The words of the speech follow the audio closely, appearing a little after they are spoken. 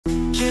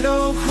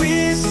little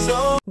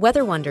whistle.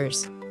 Weather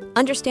Wonders.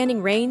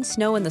 Understanding rain,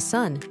 snow, and the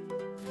sun.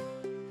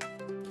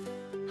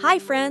 Hi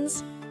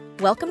friends!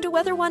 Welcome to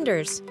Weather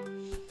Wonders.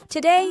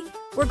 Today,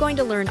 we're going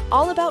to learn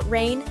all about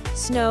rain,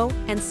 snow,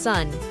 and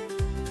sun.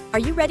 Are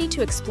you ready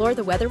to explore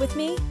the weather with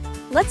me?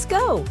 Let's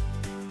go!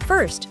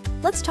 First,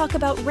 let's talk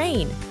about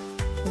rain.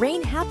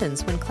 Rain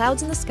happens when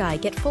clouds in the sky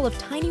get full of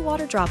tiny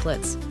water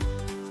droplets.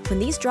 When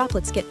these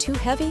droplets get too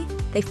heavy,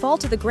 they fall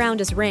to the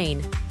ground as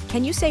rain.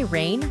 Can you say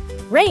rain?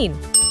 Rain!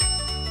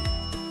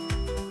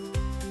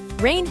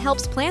 Rain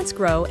helps plants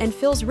grow and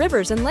fills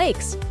rivers and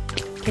lakes.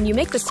 Can you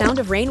make the sound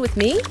of rain with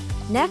me?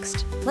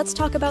 Next, let's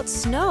talk about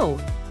snow.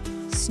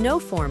 Snow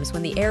forms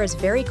when the air is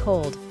very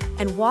cold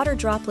and water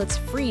droplets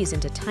freeze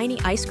into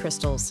tiny ice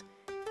crystals.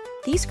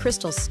 These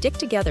crystals stick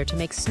together to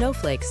make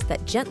snowflakes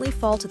that gently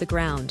fall to the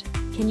ground.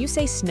 Can you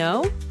say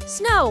snow?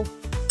 Snow!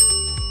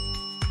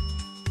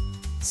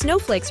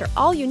 Snowflakes are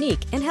all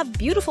unique and have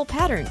beautiful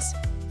patterns.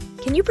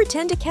 Can you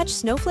pretend to catch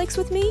snowflakes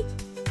with me?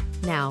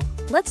 Now,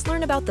 let's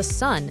learn about the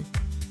sun.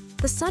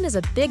 The sun is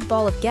a big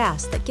ball of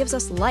gas that gives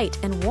us light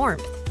and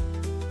warmth.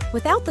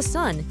 Without the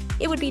sun,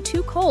 it would be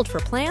too cold for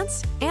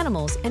plants,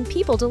 animals, and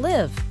people to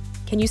live.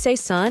 Can you say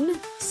sun?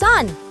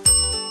 Sun!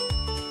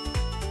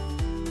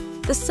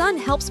 The sun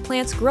helps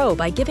plants grow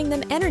by giving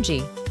them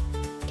energy.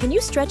 Can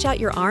you stretch out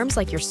your arms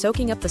like you're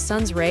soaking up the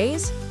sun's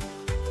rays?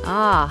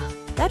 Ah,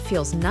 that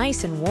feels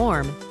nice and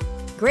warm.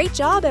 Great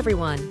job,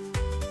 everyone!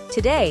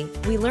 Today,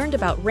 we learned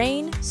about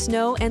rain,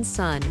 snow, and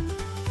sun.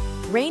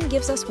 Rain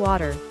gives us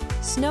water,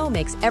 snow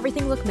makes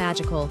everything look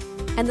magical,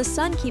 and the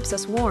sun keeps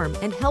us warm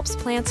and helps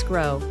plants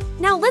grow.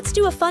 Now let's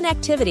do a fun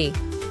activity.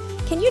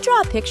 Can you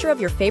draw a picture of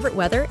your favorite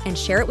weather and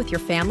share it with your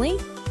family?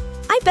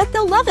 I bet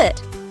they'll love it!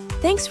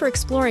 Thanks for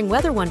exploring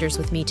Weather Wonders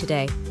with me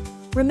today.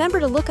 Remember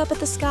to look up at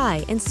the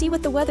sky and see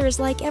what the weather is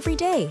like every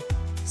day.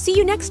 See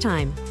you next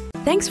time.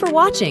 Thanks for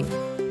watching.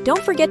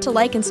 Don't forget to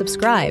like and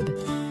subscribe.